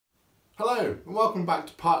Hello and welcome back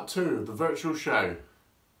to part 2 of the virtual show.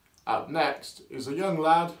 Up next is a young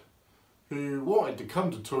lad who wanted to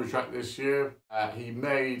come to TOYTRAC this year. He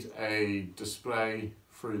made a display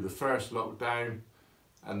through the first lockdown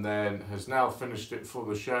and then has now finished it for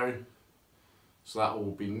the show. So that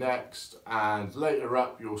will be next, and later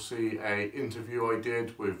up you'll see an interview I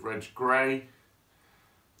did with Reg Gray.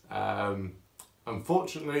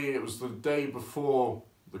 Unfortunately it was the day before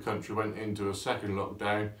the country went into a second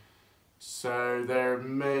lockdown, so there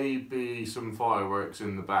may be some fireworks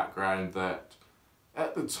in the background that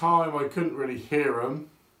at the time I couldn't really hear them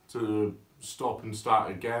to stop and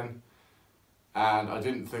start again, and I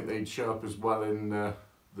didn't think they'd show up as well in the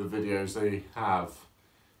videos they have.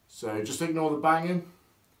 So just ignore the banging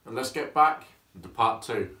and let's get back to part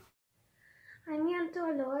 2. I'm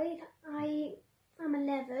Ianto Lloyd. I am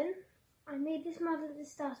 11. I made this model at the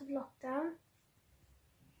start of lockdown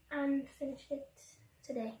and finished it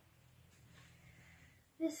today.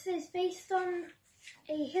 This is based on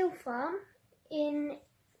a hill farm in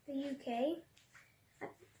the UK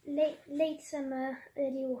at late summer,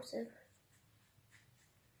 early autumn.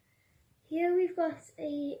 Here we've got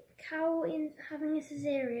a cow having a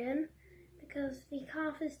cesarean because the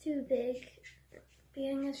calf is too big,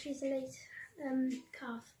 being as she's a late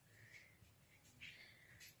calf.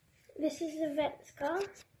 This is a vet's car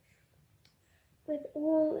with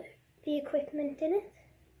all the equipment in it.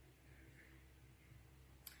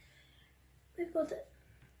 We've got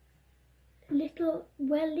little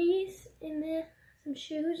wellies in there, some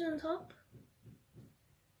shoes on top.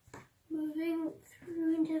 Moving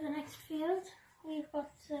through into the next field, we've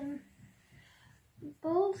got some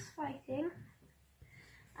bulls fighting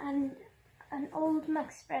and an old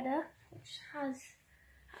muck spreader which has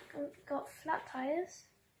got flat tyres,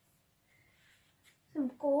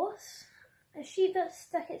 some gorse, a sheep that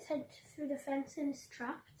stuck its head through the fence and is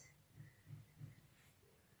trapped.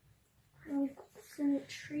 And we've got some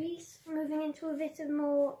trees. Moving into a bit of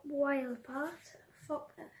more wild part,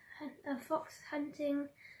 a fox hunting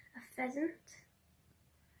a pheasant.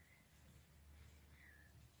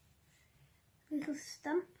 Little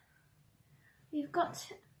stump. We've got,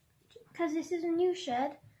 because this is a new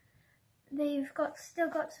shed, they've still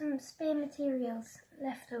got some spare materials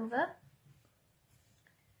left over.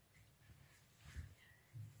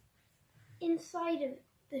 Inside of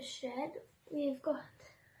the shed, we've got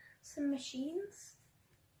some machines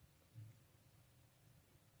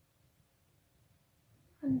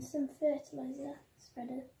and some fertiliser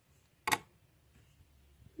spreader.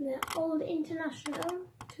 The old International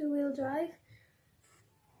 2-wheel drive,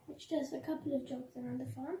 which does a couple of jobs around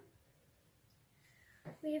the farm.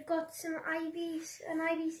 We've got an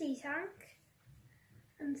IBC tank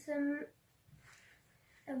and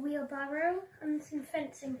a wheelbarrow and some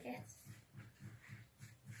fencing kits.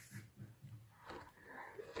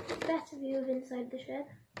 Better view of inside the shed.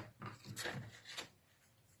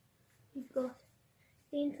 We've got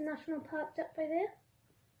the International parked up by there,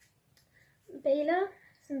 baler,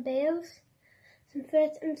 some bales, some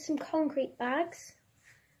fert and some concrete bags,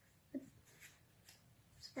 a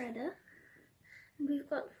spreader, and we've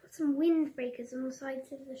got some windbreakers on the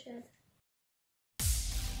sides of the shed.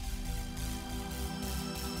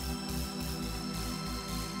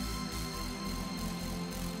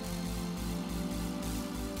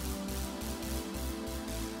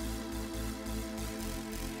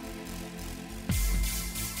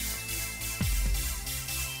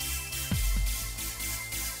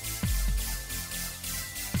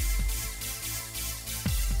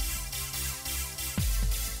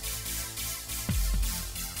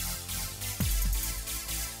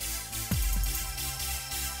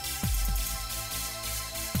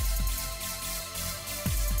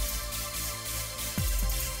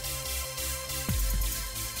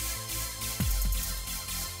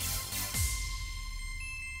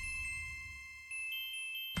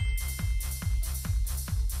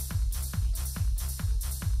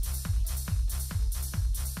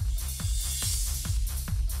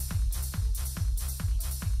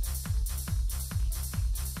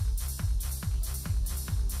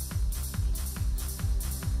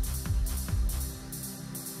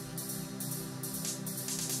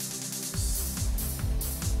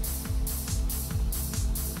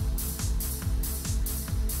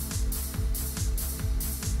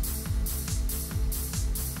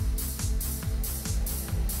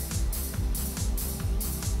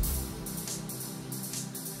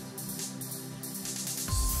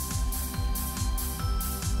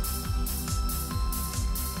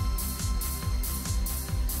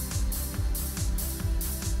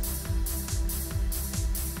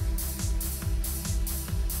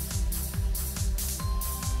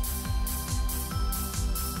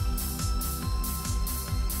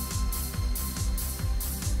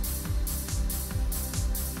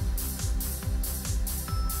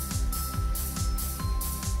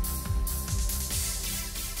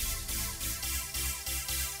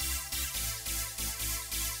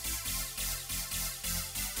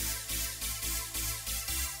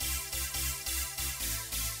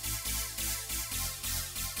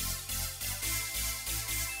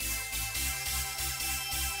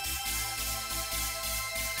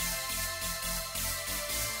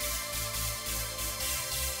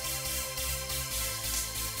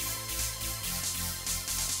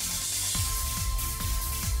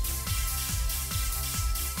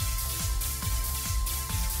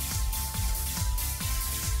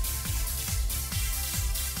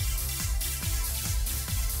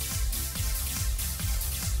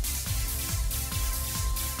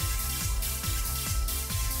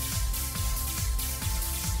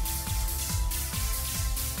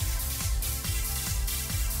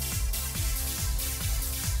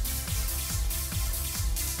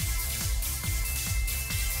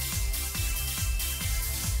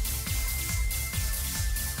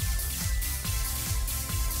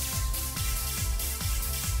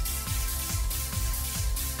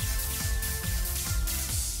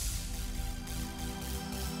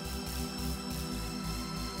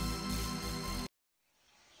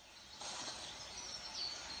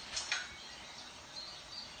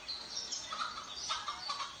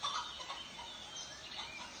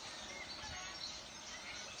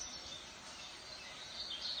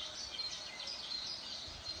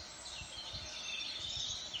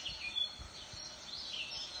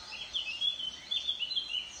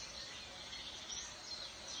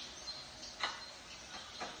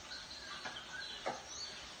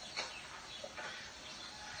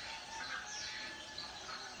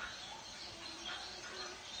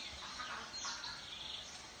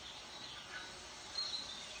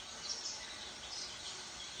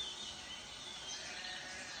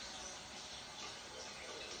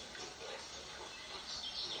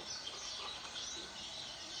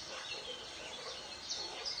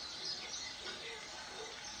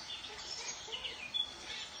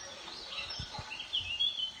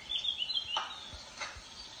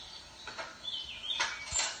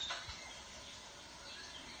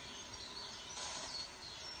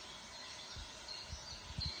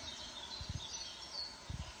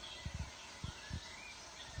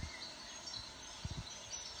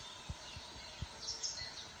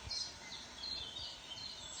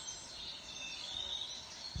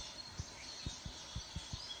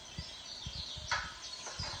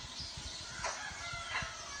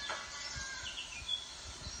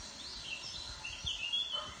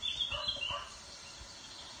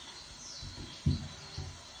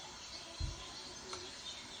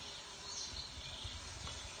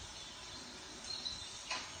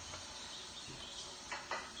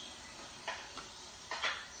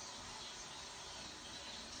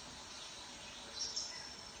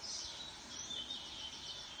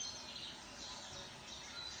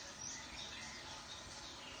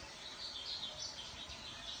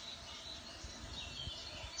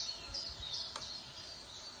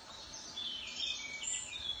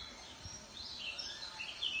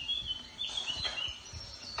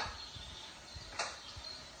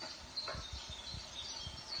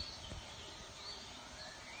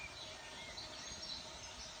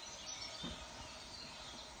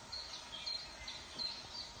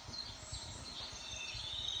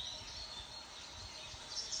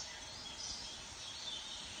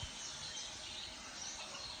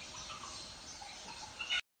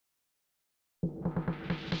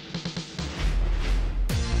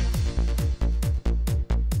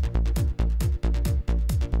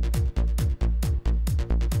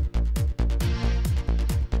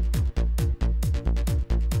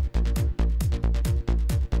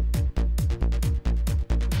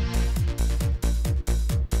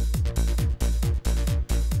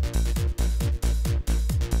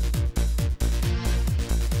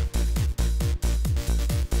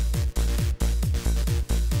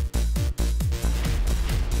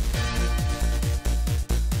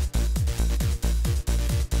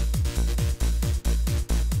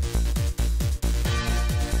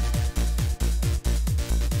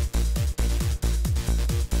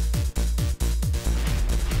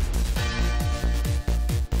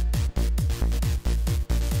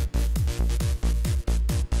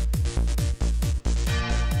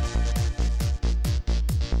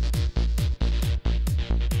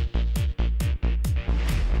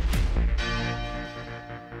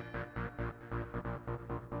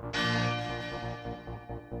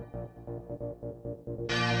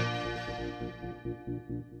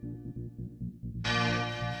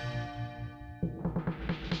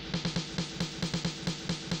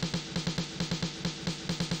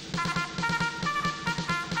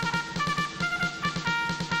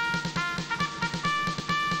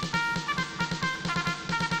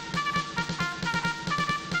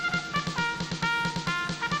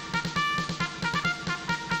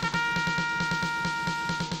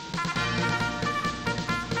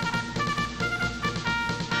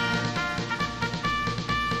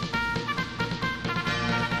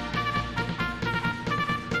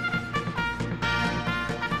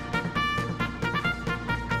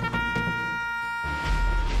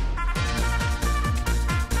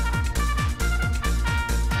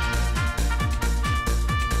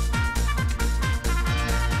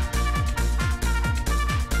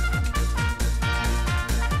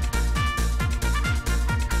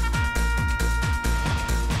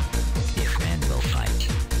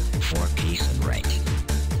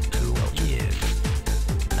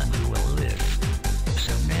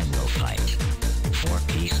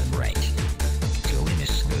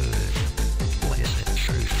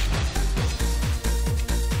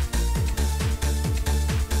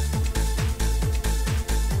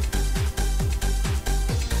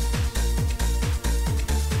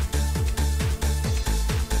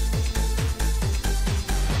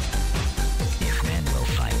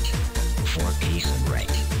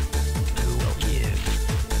 celebrate. Who will give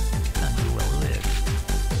and who will live?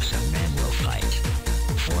 Some men will fight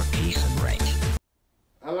for peace and right.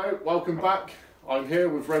 Hello, welcome back. I'm here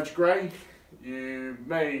with Reg Gray. You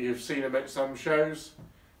may have seen him at some shows.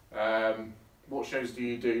 What shows do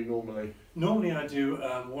you do normally? Normally I do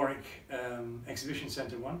Warwick Exhibition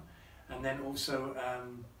Centre one, and then also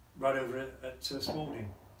right over at Spalding.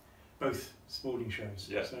 Both Spalding shows.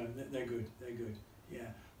 Yeah. So they're good, yeah.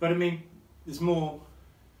 But I mean, there's more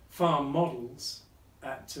farm models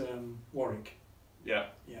at Warwick. Yeah.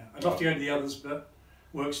 Yeah, I'd love to go to the others, but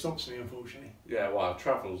work stops me, unfortunately. Yeah, well,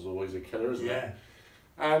 travel's always a killer, isn't it? Yeah.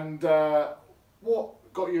 And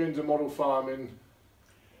what got you into model farming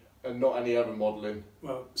and not any other modelling?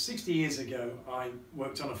 Well, 60 years ago, I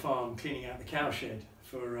worked on a farm cleaning out the cowshed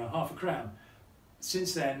for £0.50.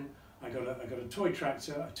 Since then, I got a toy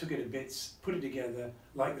tractor. I took it to bits, put it together,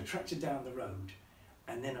 like the tractor down the road,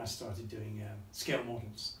 and then I started doing scale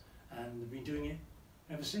models, and I've been doing it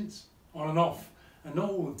ever since, on and off, and not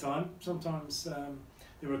all the time. Sometimes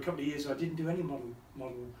there were a couple of years I didn't do any model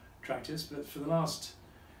tractors, but for the last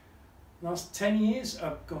 10 years,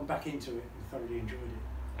 I've gone back into it and thoroughly enjoyed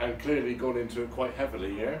it. And clearly gone into it quite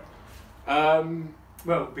heavily, yeah?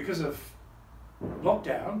 Well, because of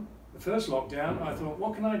lockdown, the first lockdown, I thought,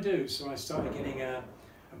 what can I do? So I started getting a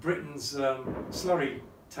Britain's slurry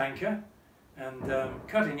tanker and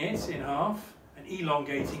cutting it in half and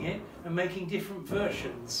elongating it and making different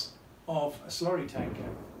versions of a slurry tanker.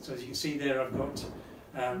 So as you can see there, I've got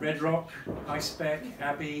Red Rock, High Spec,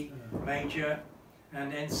 Abbey, Major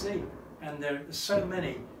and NC. And there are so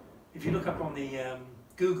many. If you look up on the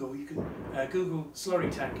Google, you can Google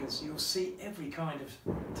slurry tankers, you'll see every kind of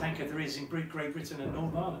tanker there is in Great Britain and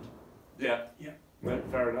Northern Ireland. Yeah. Yeah. No,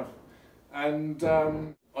 fair enough. And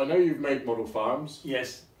I know you've made model farms.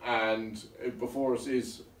 Yes. And before us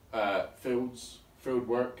is field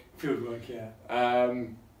work. Field work, yeah.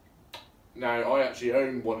 Now, I actually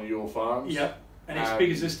own one of your farms. Yeah, and it's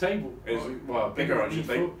big as this table. Well, bigger I should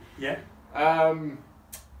think. Yeah.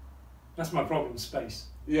 That's my problem, space.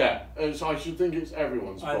 Yeah, I should think it's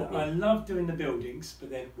everyone's problem. I love doing the buildings, but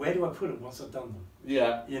then where do I put them once I've done them?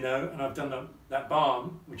 Yeah. You know, and I've done that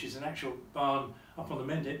barn, which is an actual barn up on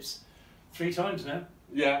the Mendips, 3 times now.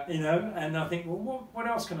 Yeah. You know, and I think, well, what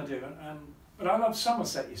else can I do? But I love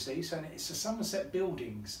Somerset, you see, so it's the Somerset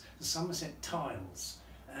buildings, the Somerset tiles.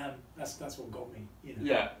 That's what got me, you know.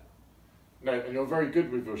 Yeah. No, and you're very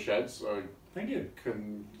good with your sheds, so thank you.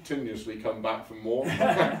 Continuously come back for more.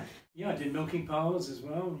 Yeah, I did milking parlours as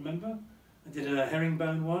well, remember? I did a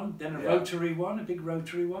herringbone one, then a rotary one, a big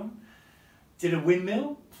rotary one. Did a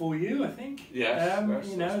windmill for you, I think. Yes,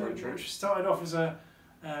 you know, that's very true. Which started off as a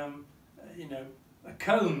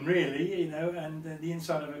cone, really, you know, and the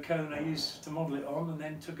inside of a cone I used to model it on, and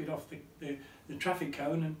then took it off the traffic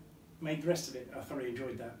cone and made the rest of it. I thoroughly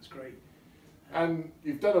enjoyed that. It was great. And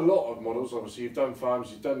you've done a lot of models, obviously. You've done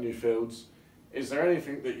farms, you've done new fields. Is there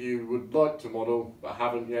anything that you would like to model but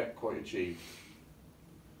haven't yet quite achieved?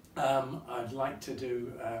 I'd like to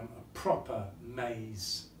do a proper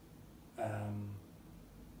maize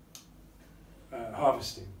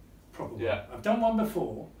harvesting. Proper one. Yeah. I've done one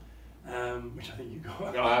before, which I think you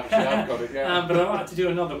got. No, actually, I've got it, yeah. But I'd like to do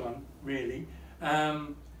another one, really.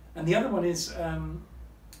 And the other one is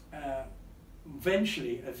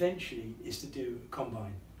eventually is to do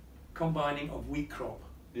combining of wheat crop.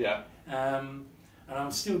 Yeah. And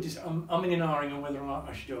I'm still just umming and ahhing on whether or not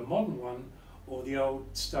I should do a modern one or the old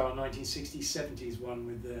style 1960s, 70s one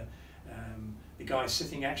with the guy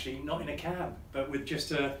sitting actually not in a cab, but with just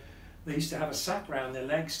they used to have a sack round their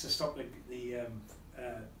legs to stop the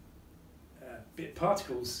bit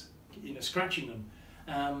particles, you know, scratching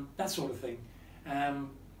them, that sort of thing.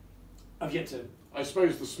 I've yet to. I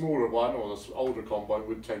suppose the smaller one or the older combine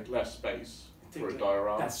would take less space for a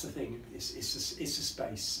diorama. That's the thing. It's a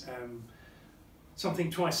space.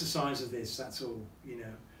 Something twice the size of this. That's all, you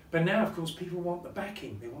know. But now, of course, people want the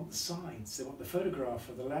backing. They want the sides. They want the photograph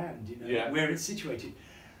of the land. You know, where it's situated.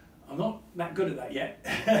 I'm not that good at that yet.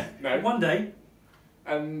 No. One day.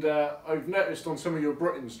 And I've noticed on some of your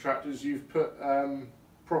Britain's tractors, you've put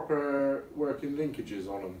proper working linkages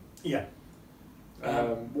on them. Yeah.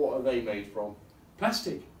 What are they made from?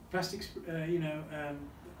 Plastic. Plastics. You know,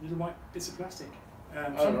 little white bits of plastic.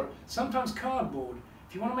 Right. Sometimes cardboard.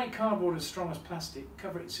 If you want to make cardboard as strong as plastic,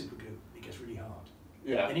 cover it in super glue. It gets really hard.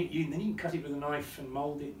 Yeah. Then you can cut it with a knife and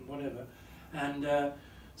mould it and whatever. And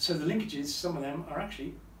so the linkages, some of them are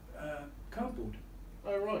actually cardboard.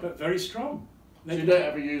 Oh right. But very strong. So you don't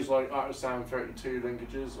ever use like Artisan 32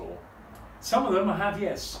 linkages or? Some of them I have,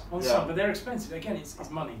 yes, on some, but they're expensive. Again, it's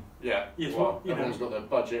money. Yeah. Yes, well, everyone's got their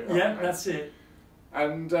budget. Yeah, that's it.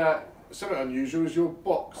 And something unusual is your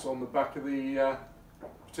box on the back of the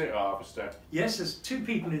potato harvester. Yes, there's 2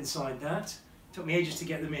 people inside that. Took me ages to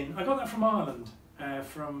get them in. I got that from Ireland,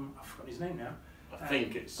 from, I've forgotten his name now. I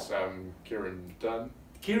think it's Kieran Dunn.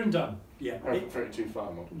 Kieran Dunn, yeah. 32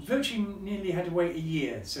 farm models. Virtually nearly had to wait a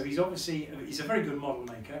year, so he's a very good model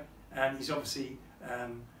maker, and he's obviously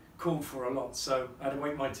called for a lot, so I had to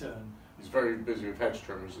wait my turn. He's very busy with hedge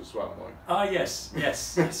trimmers as well, Mike. Ah, yes,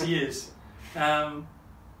 yes, yes he is.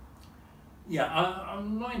 Yeah,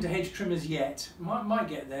 I'm not into hedge trimmers yet. Might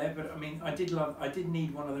get there, but I mean, I did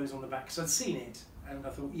need one of those on the back because I'd seen it, and I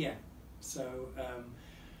thought, yeah. So,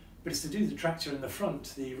 but it's to do the tractor in the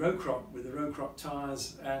front, the row crop with the row crop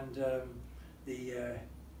tyres and the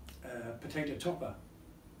potato topper.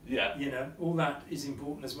 Yeah. You know, all that is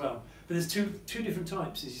important as well. But there's two different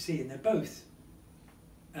types, as you see, and they're both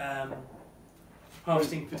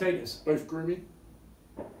harvesting potatoes. Both groomy?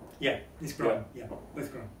 Yeah, it's grown. Yeah,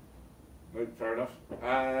 both grown. No, fair enough.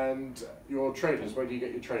 And your trailers, where do you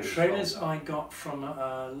get your trailers Trailers from? I got from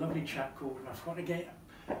a lovely chap called, I forgot again,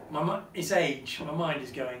 it's age, my mind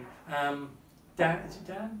is going. Dan, is it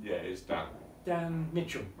Dan? Yeah, it's Dan. Dan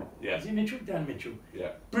Mitchell. Yeah. Is it Mitchell? Dan Mitchell.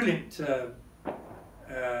 Yeah. Brilliant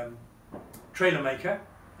trailer maker,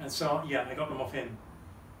 and so yeah, I got them off him.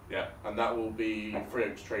 Yeah, and that will be Three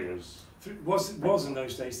Oaks Trailers. Was in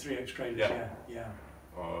those days 3 Oaks trailers. Yeah. Yeah.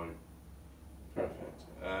 Oh, perfect.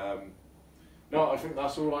 No, I think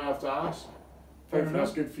that's all I have to ask. Hopefully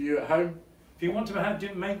that's good for you at home. If you want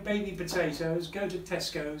to make baby potatoes, go to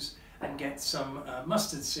Tesco's and get some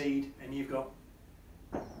mustard seed, and you've got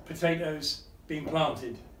potatoes being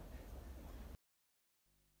planted.